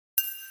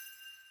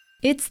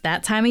It's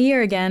that time of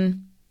year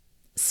again.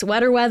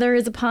 Sweater weather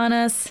is upon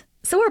us,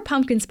 so are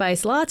pumpkin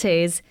spice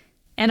lattes,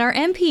 and our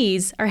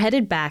MPs are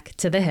headed back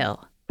to the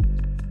Hill.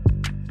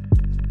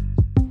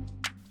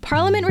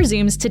 Parliament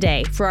resumes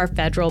today for our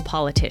federal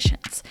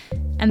politicians.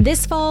 And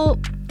this fall,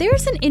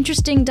 there's an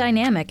interesting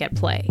dynamic at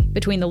play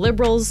between the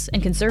Liberals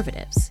and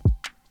Conservatives.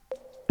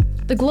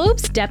 The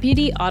Globe's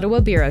Deputy Ottawa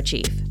Bureau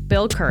Chief,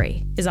 Bill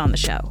Curry, is on the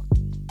show.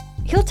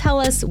 He'll tell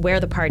us where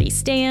the parties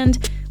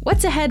stand,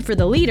 what's ahead for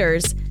the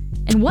leaders,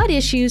 and what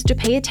issues to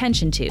pay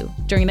attention to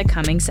during the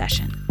coming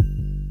session.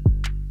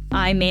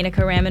 I'm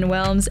Menaka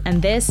Raman-Wilms,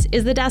 and this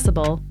is The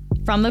Decibel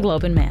from the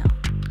Globe and Mail.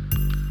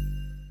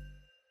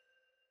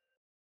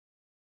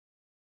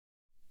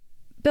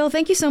 Bill,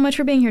 thank you so much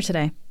for being here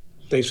today.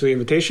 Thanks for the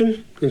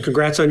invitation, and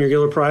congrats on your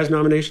Giller Prize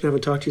nomination. I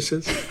haven't talked to you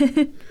since.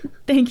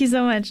 Thank you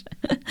so much.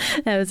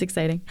 That was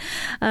exciting.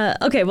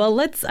 Okay, well,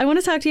 I want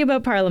to talk to you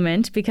about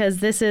Parliament, because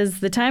this is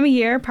the time of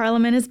year.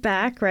 Parliament is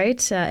back,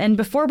 right? And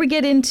before we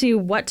get into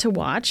what to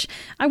watch,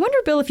 I wonder,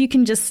 Bill, if you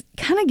can just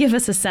kind of give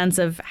us a sense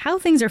of how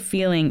things are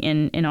feeling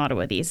in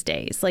Ottawa these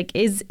days. Like,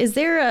 is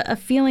there a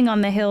feeling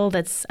on the Hill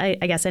that's, I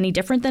guess, any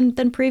different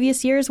than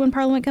previous years when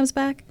Parliament comes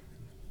back?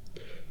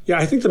 Yeah,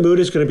 I think the mood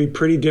is going to be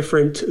pretty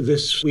different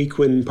this week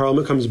when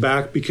Parliament comes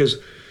back, because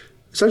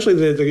essentially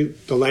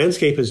the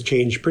landscape has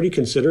changed pretty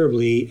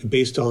considerably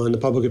based on the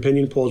public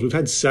opinion polls. We've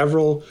had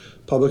several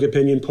public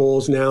opinion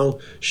polls now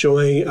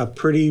showing a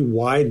pretty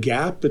wide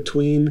gap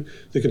between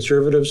the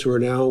Conservatives, who are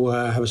now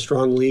have a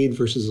strong lead,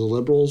 versus the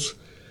Liberals.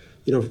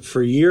 You know,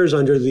 for years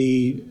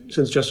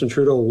since Justin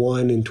Trudeau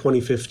won in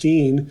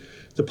 2015,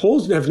 the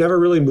polls have never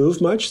really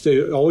moved much.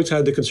 They always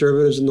had the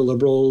Conservatives and the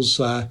Liberals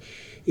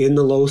in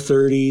the low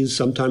 30s.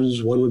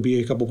 Sometimes one would be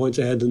a couple points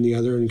ahead than the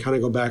other and kind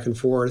of go back and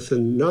forth,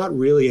 and not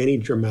really any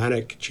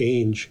dramatic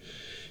change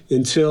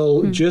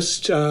until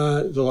just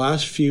the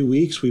last few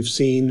weeks. We've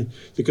seen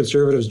the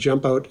Conservatives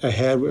jump out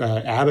ahead.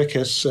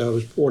 Abacus,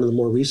 one of the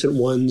more recent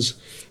ones,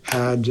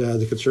 had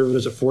the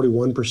Conservatives at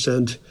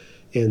 41%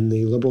 and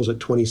the Liberals at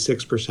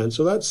 26%.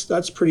 So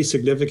that's pretty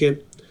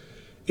significant.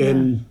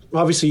 And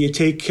obviously you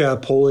take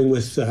polling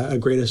with a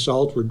grain of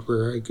salt.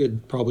 We're a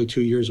good probably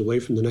 2 years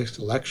away from the next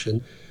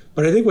election.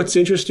 But I think what's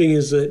interesting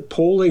is that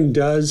polling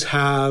does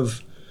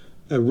have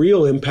a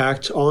real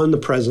impact on the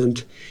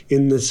present,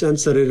 in the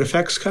sense that it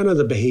affects kind of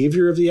the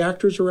behavior of the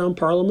actors around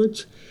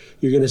Parliament.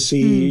 You're going to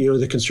see,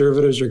 the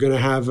Conservatives are going to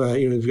have,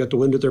 they've got the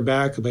wind at their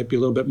back. They might be a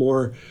little bit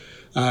more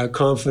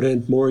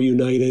confident, more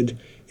united.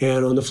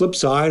 And on the flip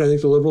side, I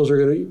think the Liberals are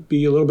going to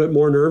be a little bit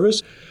more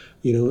nervous.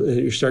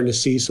 You're starting to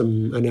see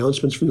some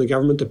announcements from the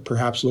government that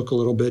perhaps look a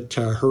little bit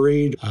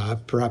hurried,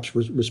 perhaps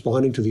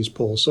responding to these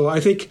polls. So I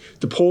think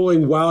the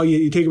polling, while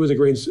you take it with a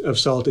grain of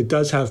salt, it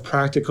does have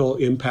practical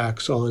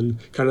impacts on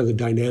kind of the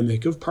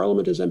dynamic of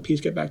Parliament as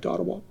MPs get back to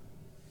Ottawa.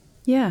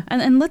 Yeah,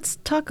 and let's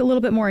talk a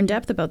little bit more in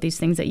depth about these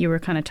things that you were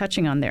kind of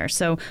touching on there.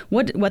 So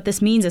what this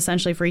means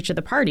essentially for each of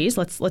the parties.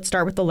 Let's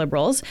start with the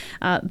Liberals.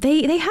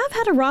 They have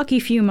had a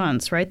rocky few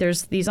months, right?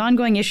 There's these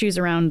ongoing issues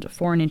around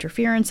foreign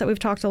interference that we've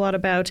talked a lot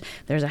about.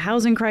 There's a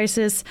housing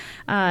crisis,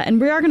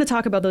 and we are going to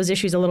talk about those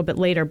issues a little bit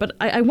later. But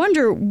I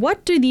wonder,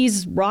 what do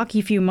these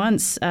rocky few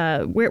months?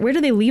 Where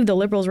do they leave the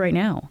Liberals right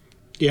now?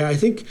 Yeah, I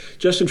think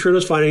Justin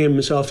Trudeau's finding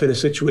himself in a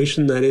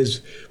situation that is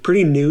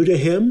pretty new to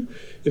him.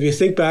 If you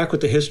think back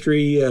with the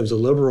history of the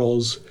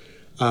Liberals,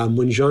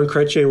 when Jean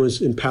Chrétien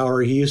was in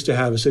power, he used to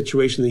have a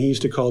situation that he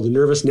used to call the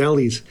nervous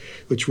Nellies,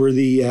 which were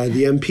the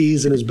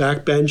MPs in his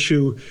backbench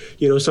who,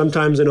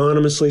 sometimes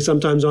anonymously,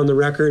 sometimes on the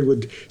record,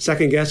 would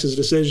second guess his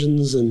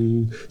decisions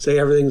and say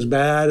everything's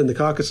bad and the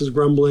caucus is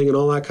grumbling and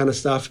all that kind of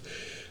stuff.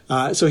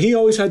 So he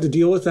always had to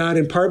deal with that,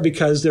 in part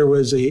because there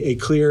was a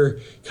clear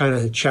kind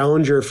of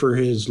challenger for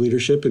his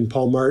leadership in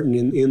Paul Martin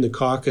in the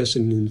caucus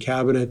and in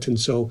cabinet. And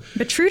so,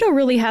 but Trudeau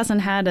really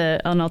hasn't had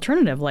an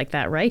alternative like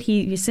that, right?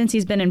 Since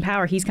he's been in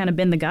power, he's kind of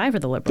been the guy for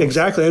the Liberals.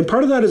 Exactly. And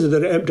part of that is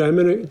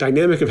the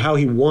dynamic of how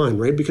he won,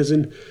 right? Because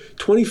in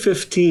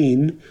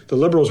 2015, the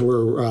Liberals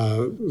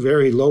were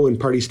very low in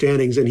party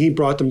standings, and he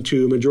brought them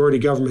to a majority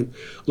government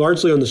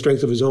largely on the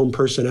strength of his own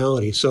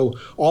personality. So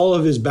all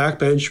of his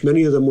backbench,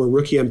 many of them were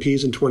rookie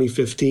MPs in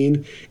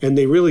 2015, and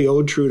they really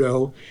owed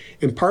Trudeau.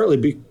 And partly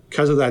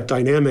because of that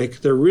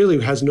dynamic, there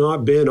really has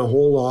not been a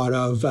whole lot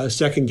of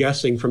second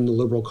guessing from the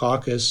Liberal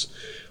caucus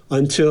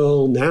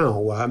until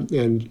now.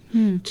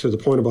 And to the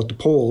point about the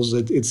polls,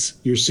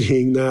 you're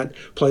seeing that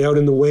play out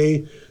in the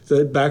way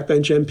that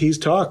backbench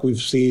MPs talk. We've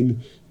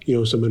seen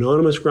some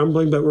anonymous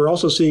grumbling, but we're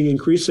also seeing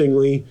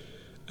increasingly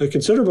a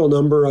considerable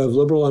number of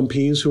Liberal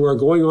MPs who are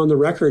going on the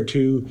record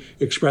to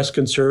express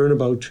concern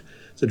about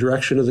the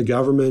direction of the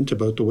government,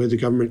 about the way the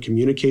government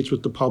communicates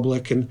with the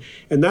public. And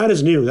that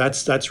is new.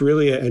 That's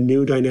really a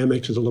new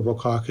dynamic to the Liberal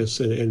caucus,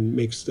 and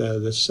makes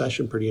this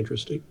session pretty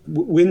interesting.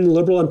 When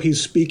Liberal MPs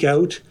speak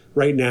out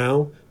right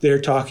now,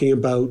 they're talking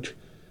about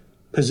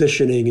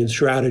positioning and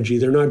strategy.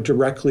 They're not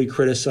directly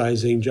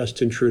criticizing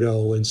Justin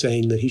Trudeau and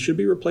saying that he should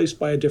be replaced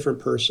by a different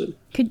person.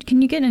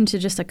 Can you get into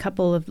just a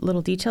couple of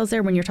little details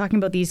there when you're talking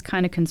about these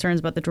kind of concerns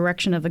about the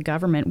direction of the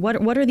government?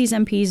 What are these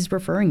MPs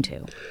referring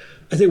to?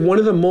 I think one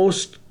of the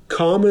most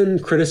common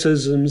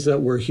criticisms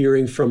that we're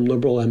hearing from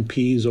Liberal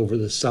MPs over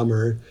the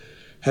summer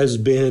has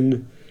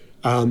been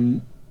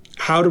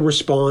how to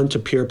respond to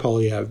Pierre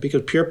Poilievre,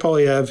 because Pierre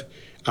Poilievre,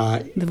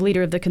 the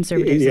leader of the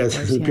Conservatives. Yes,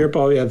 of course, yeah. Pierre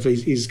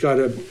Poilievre, he's got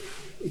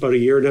about a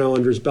year now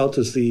under his belt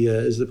as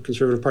the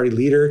Conservative Party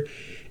leader.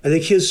 I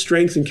think his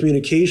strength in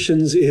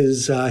communications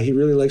is he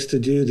really likes to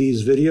do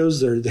these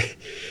videos.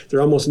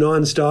 They're almost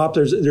nonstop.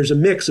 There's a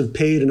mix of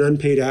paid and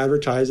unpaid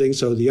advertising.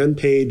 So the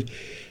unpaid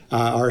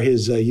are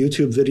his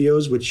YouTube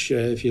videos, which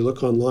if you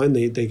look online,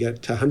 they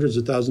get hundreds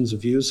of thousands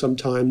of views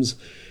sometimes,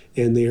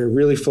 and they're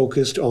really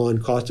focused on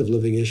cost of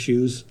living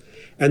issues.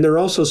 And they're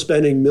also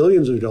spending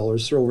millions of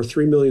dollars, over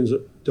 $3 million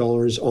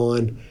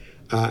on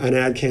an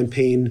ad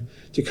campaign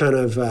to kind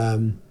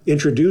of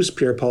introduce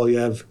Pierre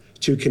Poilievre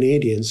to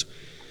Canadians.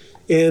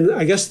 And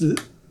I guess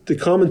the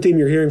common theme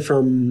you're hearing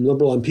from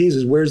Liberal MPs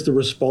is where's the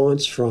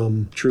response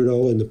from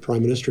Trudeau and the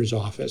Prime Minister's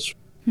office?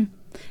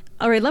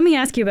 All right, let me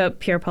ask you about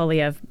Pierre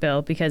Poilievre,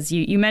 Bill, because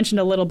you mentioned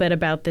a little bit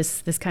about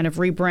this kind of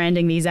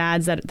rebranding, these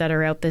ads that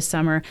are out this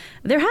summer.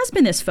 There has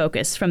been this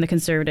focus from the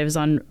Conservatives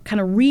on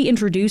kind of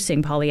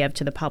reintroducing Poilievre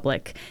to the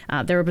public.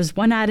 There was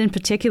one ad in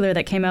particular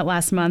that came out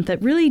last month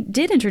that really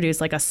did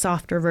introduce like a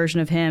softer version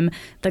of him.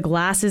 The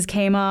glasses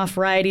came off,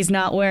 right? He's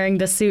not wearing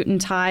the suit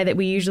and tie that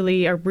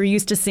we're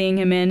used to seeing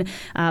him in.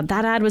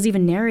 That ad was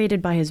even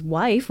narrated by his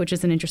wife, which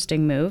is an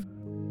interesting move.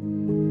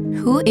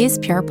 Who is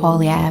Pierre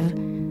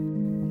Poilievre?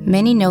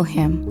 Many know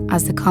him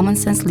as the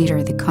common-sense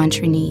leader the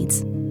country needs.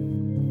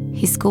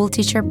 His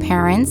schoolteacher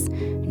parents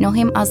know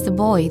him as the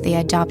boy they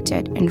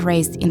adopted and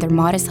raised in their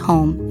modest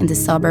home in the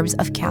suburbs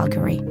of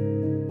Calgary.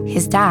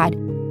 His dad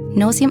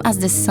knows him as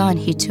the son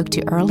he took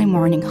to early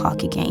morning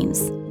hockey games.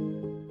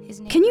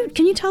 Can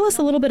you tell us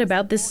a little bit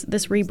about this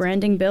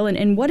rebranding, Bill,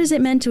 and what is it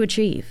meant to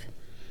achieve?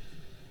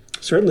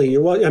 Certainly.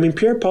 Well, I mean,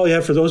 Pierre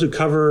Poilievre, for those who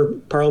cover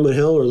Parliament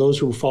Hill or those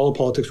who follow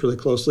politics really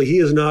closely, he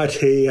is not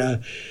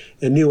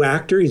a new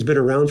actor. He's been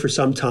around for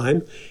some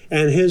time.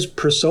 And his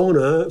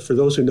persona, for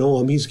those who know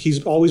him,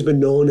 he's always been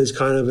known as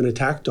kind of an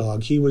attack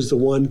dog. He was the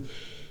one,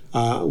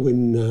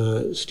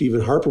 when Stephen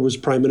Harper was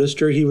Prime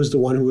Minister, he was the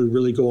one who would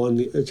really go on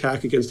the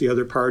attack against the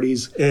other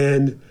parties.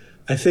 And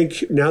I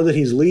think now that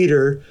he's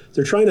leader,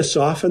 they're trying to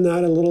soften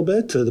that a little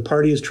bit. The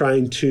party is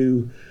trying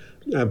to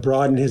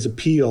broaden his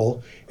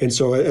appeal. And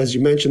so, as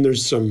you mentioned,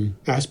 there's some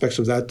aspects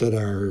of that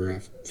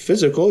are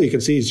physical. You can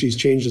see he's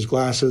changed his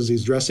glasses.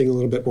 He's dressing a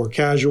little bit more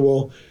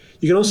casual.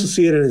 You can also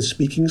see it in his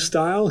speaking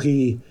style.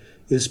 He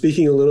is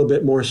speaking a little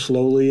bit more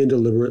slowly and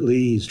deliberately.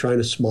 He's trying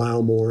to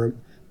smile more.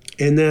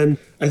 And then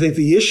I think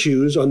the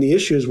issues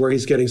where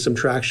he's getting some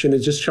traction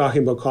is just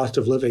talking about cost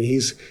of living.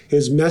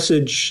 His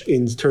message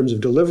in terms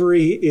of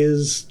delivery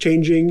is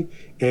changing,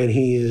 and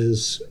he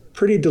is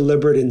pretty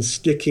deliberate in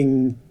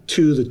sticking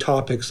to the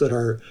topics that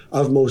are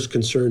of most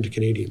concern to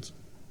Canadians.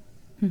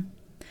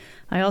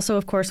 I also,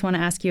 of course, want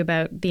to ask you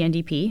about the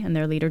NDP and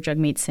their leader,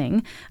 Jagmeet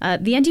Singh.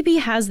 The NDP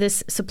has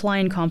this supply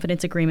and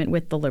confidence agreement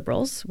with the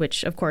Liberals,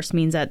 which, of course,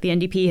 means that the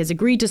NDP has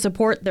agreed to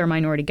support their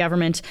minority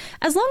government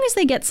as long as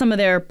they get some of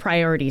their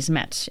priorities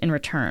met in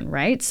return,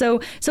 right? So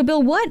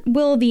Bill, what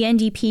will the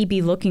NDP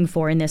be looking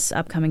for in this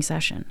upcoming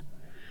session?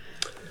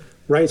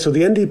 Right. So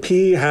the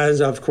NDP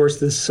has, of course,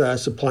 this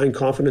supply and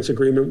confidence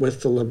agreement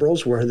with the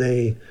Liberals where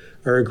they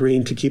are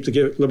agreeing to keep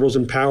the Liberals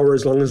in power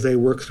as long as they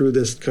work through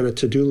this kind of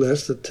to-do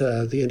list that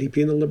the NDP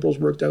and the Liberals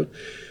worked out.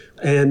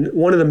 And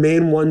one of the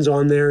main ones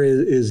on there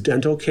is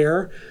dental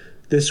care.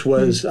 This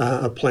was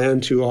a plan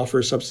to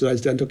offer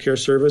subsidized dental care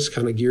service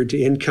kind of geared to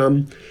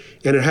income.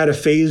 And it had a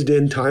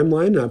phased-in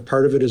timeline.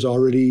 Part of it is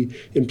already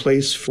in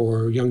place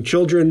for young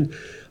children.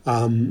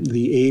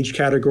 The age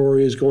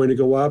category is going to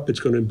go up. It's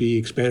going to be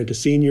expanded to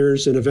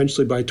seniors. And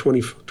eventually by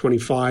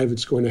 2025,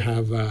 it's going to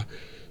have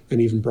an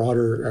even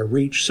broader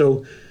reach.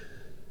 So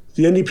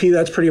the NDP,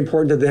 that's pretty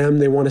important to them.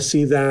 They want to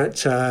see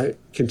that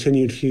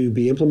continue to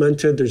be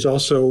implemented. There's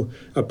also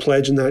a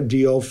pledge in that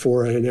deal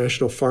for a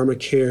national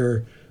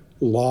pharmacare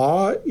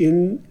law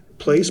in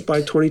place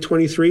by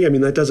 2023. I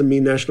mean, that doesn't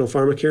mean national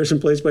pharmacare is in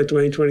place by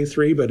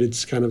 2023, but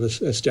it's kind of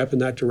a step in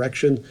that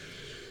direction.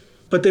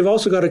 But they've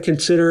also got to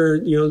consider,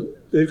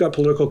 they've got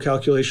political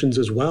calculations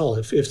as well.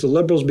 If the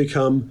Liberals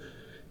become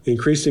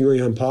increasingly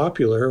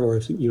unpopular, or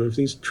if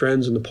these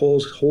trends in the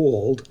polls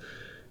hold,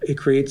 it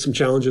creates some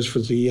challenges for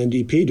the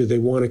NDP. Do they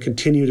want to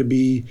continue to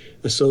be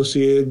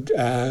associated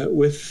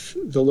with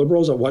the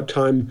Liberals? At what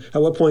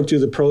point do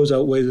the pros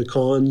outweigh the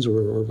cons,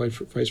 or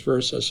vice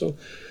versa? So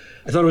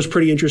I thought it was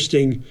pretty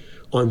interesting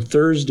on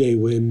Thursday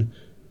when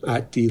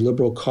at the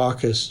Liberal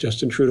caucus,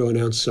 Justin Trudeau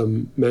announced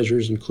some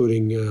measures,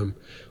 including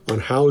on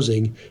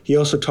housing. He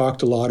also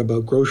talked a lot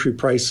about grocery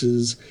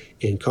prices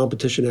and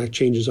Competition Act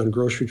changes on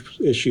grocery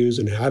issues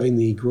and having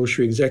the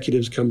grocery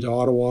executives come to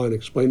Ottawa and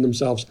explain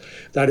themselves.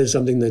 That is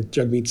something that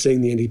Jagmeet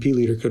Singh, the NDP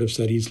leader, could have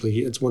said easily.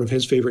 It's one of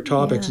his favorite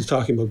topics, is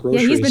talking about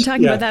groceries. Yeah, he's been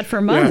talking about that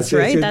for months,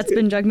 right? That's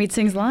been Jagmeet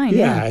Singh's line.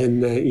 Yeah,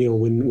 and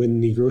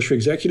when the grocery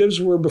executives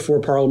were before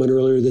Parliament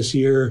earlier this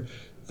year,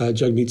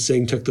 Jagmeet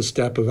Singh took the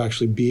step of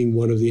actually being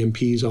one of the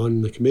MPs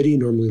on the committee.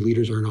 Normally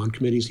leaders aren't on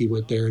committees. He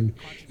went there and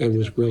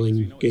was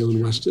grilling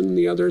Galen Weston and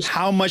the others.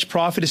 How much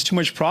profit is too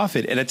much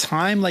profit? At a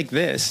time like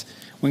this,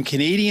 when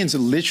Canadians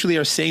literally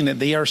are saying that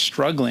they are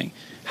struggling,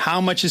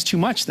 how much is too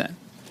much then?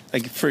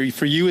 Like for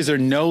you, is there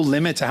no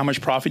limit to how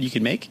much profit you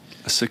can make?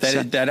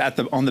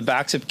 On the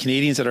backs of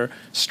Canadians that are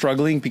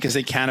struggling because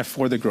they can't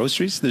afford the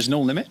groceries, there's no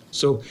limit?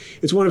 So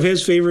it's one of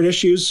his favorite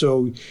issues.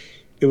 So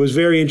it was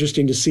very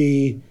interesting to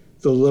see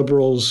the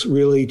Liberals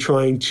really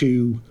trying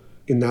to,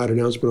 in that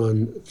announcement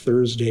on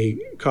Thursday,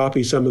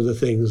 copy some of the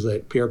things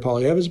that Pierre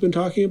Poilievre has been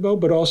talking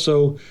about, but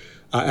also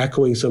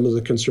echoing some of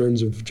the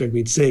concerns of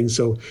Jagmeet Singh.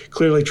 So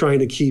clearly trying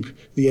to keep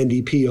the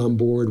NDP on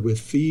board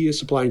with the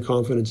supply and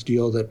confidence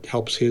deal that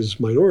helps his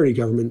minority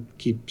government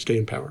stay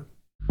in power.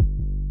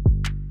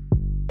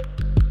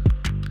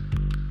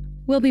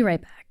 We'll be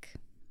right back.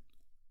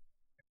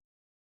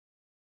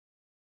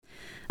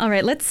 All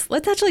right, let's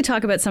actually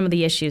talk about some of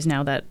the issues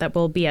now that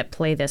will be at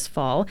play this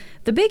fall.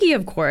 The biggie,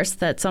 of course,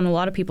 that's on a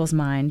lot of people's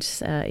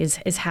minds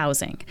is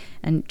housing.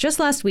 And just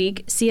last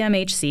week,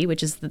 CMHC,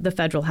 which is the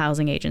federal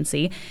housing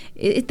agency,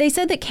 they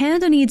said that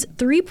Canada needs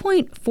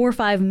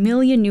 3.45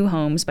 million new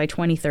homes by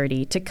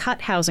 2030 to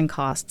cut housing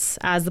costs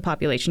as the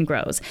population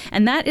grows.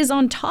 And that is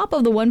on top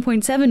of the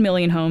 1.7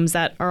 million homes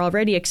that are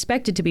already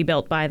expected to be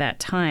built by that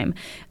time.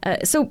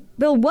 So,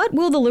 Bill, what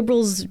will the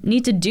Liberals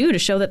need to do to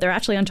show that they're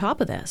actually on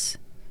top of this?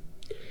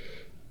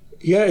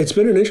 Yeah, it's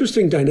been an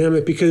interesting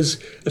dynamic because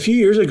a few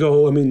years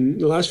ago,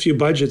 the last few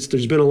budgets,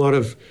 there's been a lot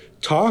of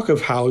talk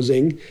of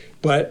housing,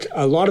 but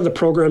a lot of the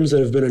programs that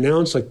have been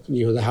announced, like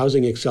the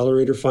Housing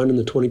Accelerator Fund in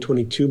the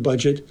 2022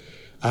 budget,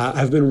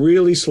 have been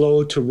really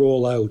slow to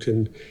roll out.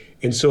 And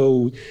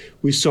so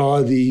we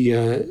saw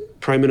the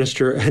Prime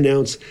Minister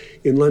announce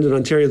in London,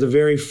 Ontario, the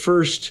very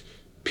first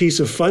piece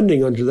of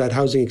funding under that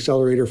Housing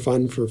Accelerator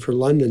Fund for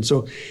London.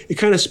 So it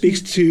kind of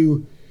speaks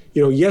to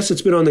yes,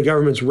 it's been on the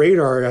government's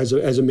radar as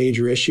a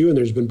major issue, and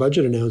there's been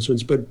budget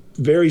announcements, but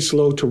very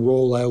slow to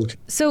roll out.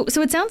 So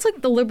it sounds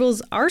like the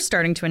Liberals are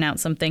starting to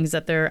announce some things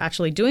that they're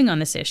actually doing on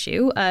this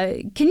issue.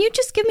 Can you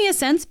just give me a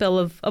sense, Bill,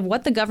 of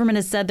what the government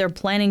has said they're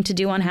planning to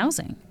do on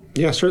housing?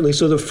 Yeah, certainly.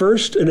 So the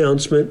first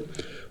announcement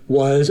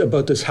was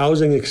about this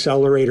Housing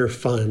Accelerator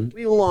Fund.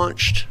 We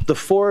launched the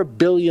 $4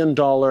 billion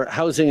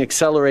Housing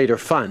Accelerator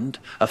Fund,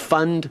 a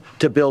fund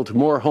to build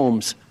more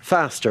homes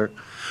faster.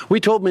 We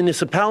told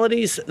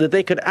municipalities that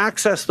they could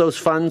access those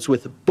funds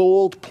with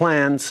bold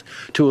plans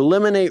to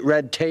eliminate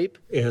red tape.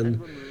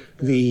 And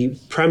the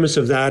premise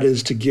of that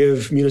is to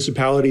give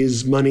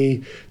municipalities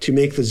money to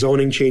make the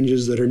zoning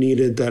changes that are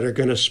needed that are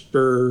going to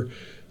spur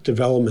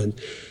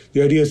development.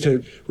 The idea is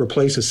to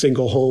replace a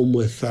single home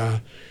with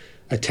a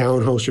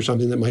townhouse or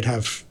something that might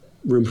have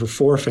room for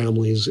 4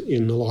 families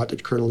in a lot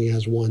that currently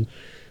has 1.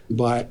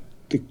 But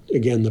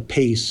again, the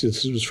pace,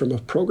 this was from a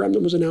program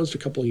that was announced a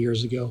couple of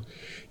years ago.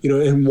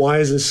 And why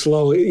is this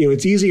slow?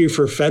 It's easier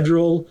for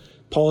federal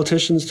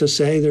politicians to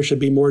say there should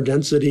be more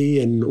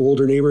density and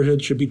older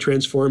neighborhoods should be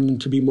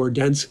transformed to be more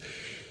dense.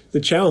 The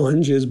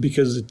challenge is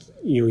because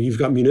you've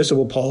got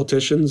municipal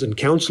politicians and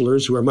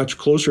councillors who are much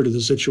closer to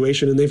the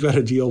situation, and they've got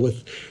to deal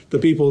with the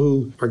people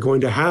who are going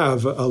to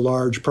have a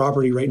large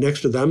property right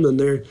next to them, and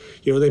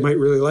they might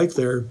really like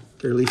their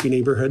leafy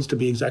neighborhoods to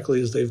be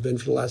exactly as they've been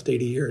for the last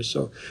 80 years.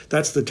 So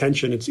that's the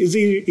tension. It's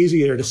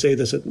easier to say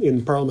this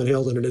in Parliament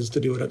Hill than it is to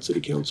do it at City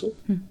Council.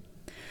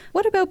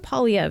 What about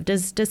Poilievre?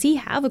 Does he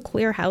have a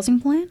clear housing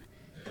plan?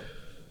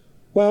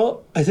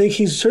 Well, I think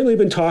he's certainly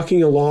been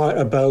talking a lot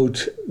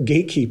about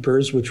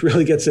gatekeepers, which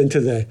really gets into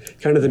the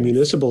kind of the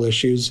municipal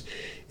issues.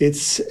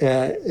 It's,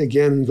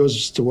 again,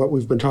 goes to what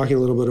we've been talking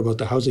a little bit about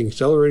the Housing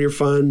Accelerator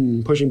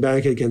Fund, pushing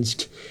back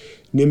against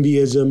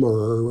NIMBYism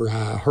or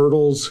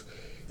hurdles.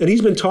 And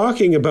he's been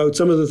talking about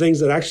some of the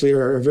things that actually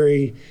are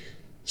very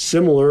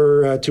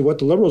similar to what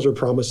the Liberals are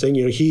promising.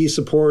 He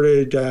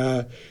supported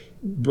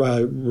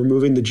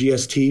removing the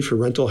GST for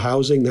rental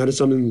housing. That is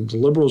something the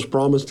Liberals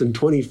promised in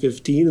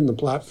 2015 in the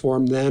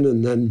platform then,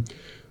 and then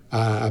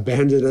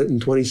abandoned it in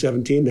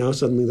 2017. Now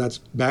suddenly that's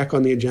back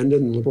on the agenda,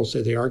 and the Liberals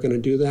say they are going to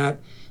do that.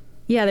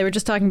 Yeah, they were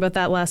just talking about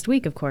that last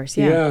week, of course.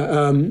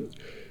 Yeah.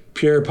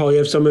 Pierre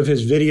Poilievre, some of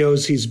his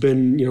videos, he's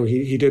been,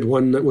 he did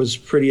one that was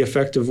pretty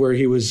effective where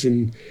he was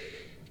in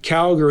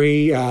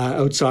Calgary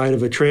outside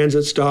of a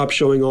transit stop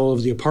showing all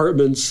of the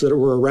apartments that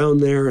were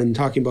around there and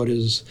talking about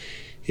his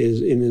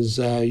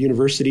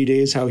university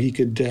days, how he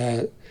could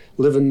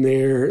live in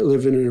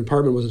an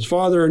apartment with his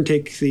father and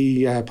take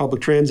the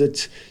public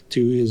transit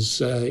to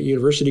his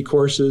university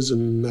courses,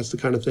 and that's the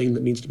kind of thing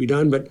that needs to be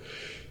done. But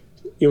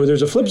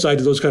there's a flip side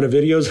to those kind of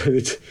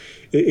videos.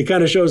 it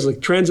kind of shows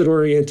like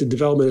transit-oriented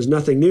development is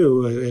nothing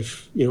new.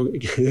 If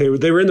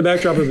they were in the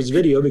backdrop of his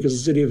video because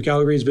the city of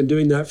Calgary has been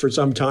doing that for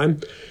some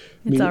time.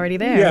 It's already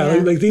there.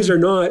 Yeah, like these are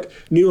not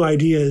new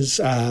ideas.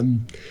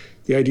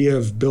 The idea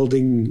of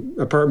building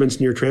apartments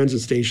near transit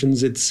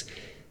stations, it's,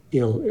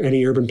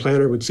 any urban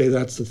planner would say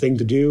that's the thing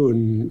to do,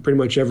 and pretty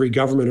much every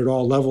government at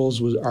all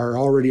levels are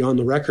already on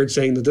the record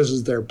saying that this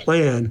is their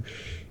plan.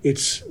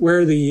 It's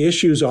where the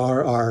issues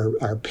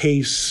are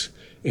pace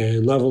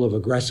and level of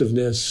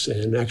aggressiveness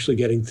and actually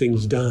getting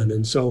things done.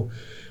 And so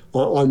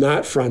on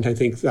that front, I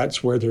think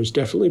that's where there's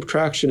definitely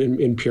traction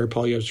in Pierre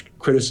Poilievre's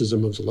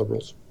criticism of the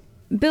Liberals.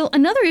 Bill,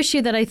 another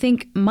issue that I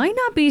think might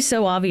not be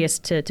so obvious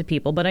to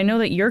people, but I know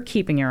that you're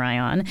keeping your eye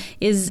on,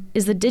 is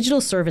the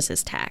digital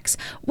services tax.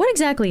 What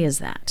exactly is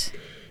that?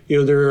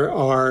 There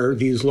are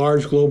these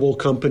large global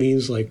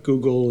companies like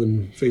Google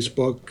and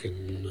Facebook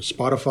and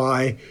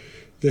Spotify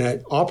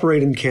that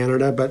operate in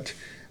Canada, but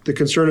the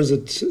concern is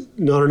that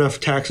not enough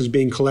tax is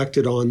being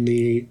collected on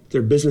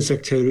their business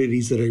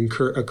activities that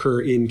occur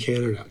in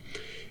Canada.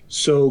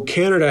 So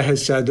Canada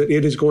has said that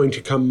it is going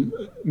to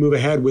move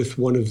ahead with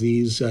one of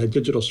these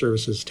digital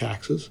services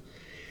taxes.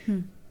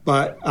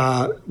 But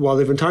while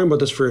they've been talking about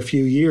this for a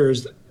few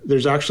years,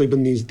 there's actually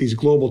been these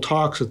global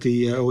talks at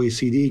the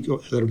OECD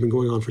that have been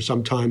going on for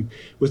some time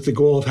with the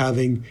goal of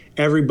having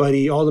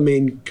everybody, all the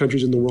main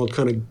countries in the world,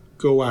 kind of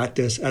go at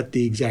this at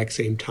the exact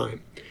same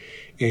time.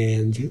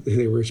 And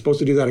they were supposed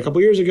to do that a couple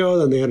of years ago,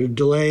 then they had a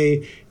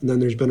delay, and then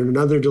there's been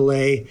another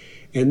delay.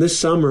 And this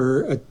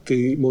summer, at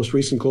the most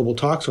recent global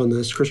talks on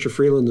this, Chrystia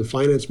Freeland, the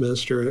finance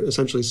minister,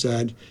 essentially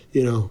said,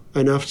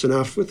 enough's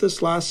enough with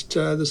this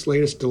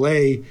latest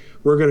delay.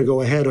 We're going to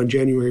go ahead on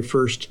January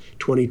 1st,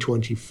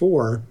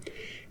 2024.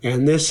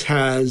 And this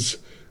has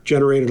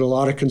generated a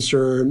lot of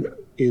concern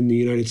in the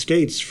United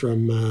States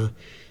from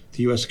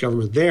the U.S.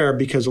 government there,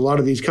 because a lot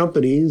of these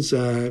companies,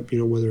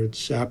 whether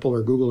it's Apple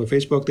or Google or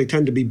Facebook, they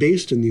tend to be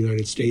based in the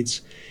United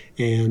States,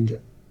 and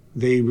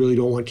they really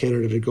don't want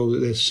Canada to go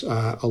this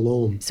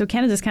alone. So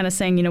Canada's kind of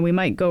saying, we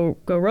might go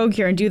rogue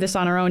here and do this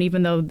on our own,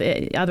 even though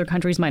the other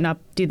countries might not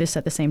do this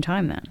at the same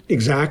time then.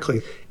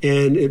 Exactly.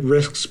 And it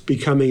risks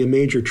becoming a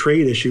major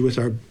trade issue with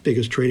our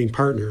biggest trading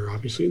partner,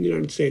 obviously, in the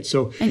United States.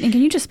 So, and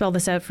can you just spell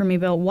this out for me,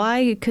 Bill?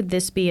 Why could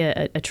this be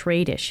a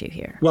trade issue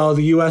here? Well,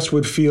 the U.S.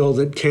 would feel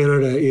that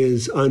Canada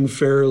is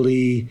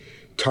unfairly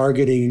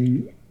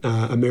targeting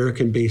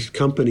American-based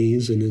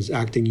companies and is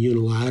acting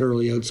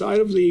unilaterally outside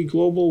of the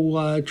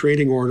global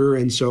trading order,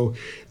 and so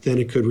then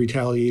it could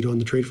retaliate on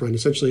the trade front.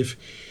 Essentially,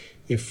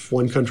 if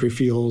one country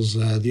feels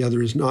the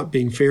other is not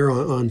being fair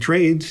on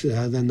trade,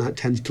 then that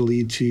tends to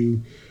lead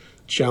to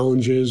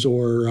challenges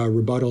or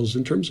rebuttals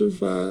in terms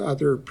of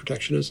other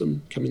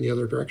protectionism coming the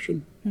other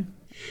direction.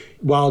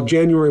 While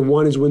January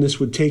 1 is when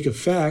this would take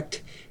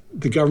effect,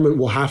 the government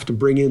will have to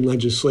bring in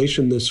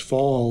legislation this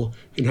fall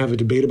and have a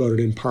debate about it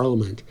in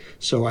Parliament.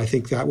 So I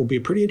think that will be a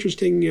pretty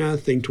interesting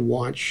thing to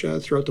watch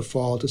throughout the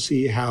fall to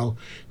see how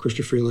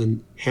Chrystia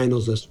Freeland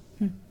handles this.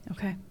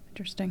 Okay,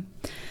 interesting.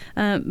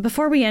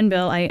 Before we end,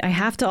 Bill, I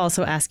have to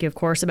also ask you, of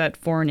course, about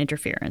foreign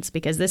interference,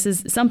 because this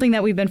is something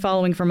that we've been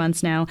following for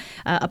months now.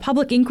 A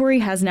public inquiry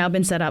has now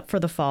been set up for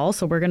the fall,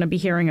 so we're going to be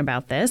hearing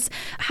about this.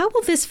 How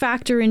will this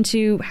factor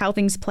into how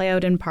things play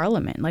out in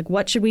Parliament? Like,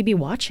 what should we be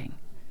watching?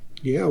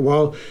 Yeah,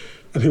 well,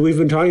 we've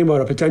been talking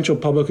about a potential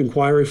public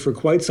inquiry for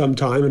quite some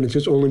time, and it's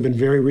just only been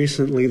very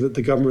recently that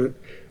the government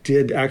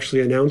did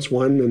actually announce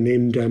one and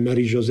named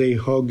Marie-Josée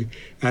Hogg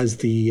as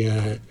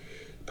the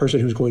person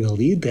who's going to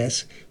lead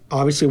this.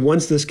 Obviously,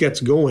 once this gets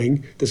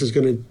going, this is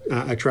going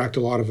to attract a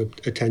lot of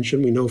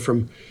attention. We know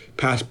from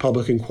past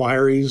public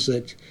inquiries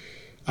that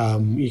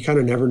you kind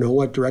of never know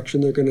what direction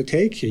they're going to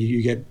take.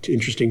 You get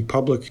interesting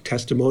public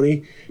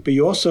testimony, but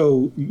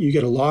you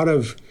get a lot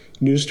of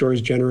news stories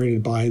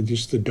generated by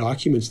just the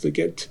documents that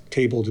get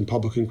tabled in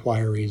public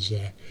inquiries.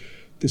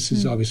 This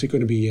is obviously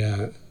going to be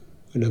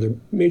another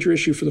major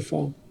issue for the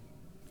fall.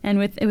 And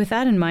with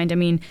that in mind,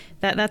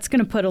 that's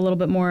going to put a little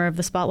bit more of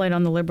the spotlight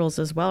on the Liberals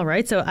as well,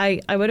 right? So I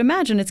would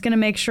imagine it's going to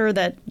make sure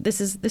that this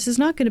is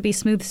not going to be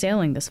smooth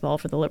sailing this fall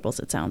for the Liberals,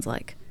 it sounds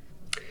like.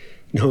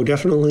 No,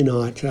 definitely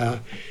not.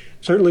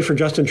 Certainly for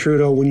Justin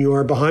Trudeau, when you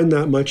are behind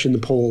that much in the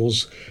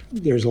polls,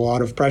 there's a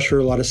lot of pressure,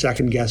 a lot of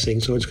second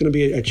guessing. So it's going to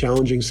be a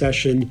challenging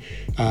session,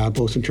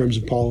 both in terms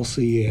of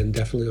policy and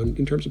definitely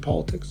in terms of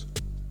politics.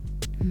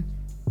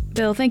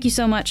 Bill, thank you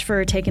so much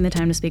for taking the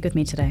time to speak with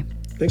me today.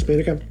 Thanks,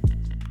 Menaka.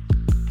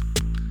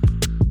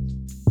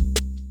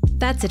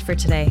 That's it for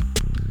today.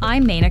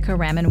 I'm Menaka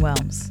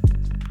Raman-Wilms.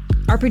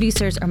 Our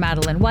producers are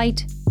Madeline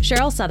White,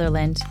 Cheryl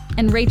Sutherland,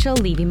 and Rachel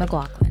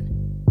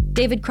Levy-McLaughlin.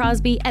 David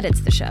Crosby edits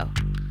the show.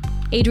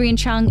 Adrian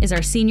Chung is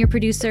our senior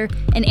producer,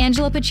 and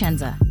Angela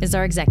Pacenza is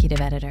our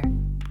executive editor.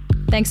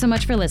 Thanks so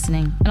much for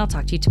listening, and I'll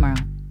talk to you tomorrow.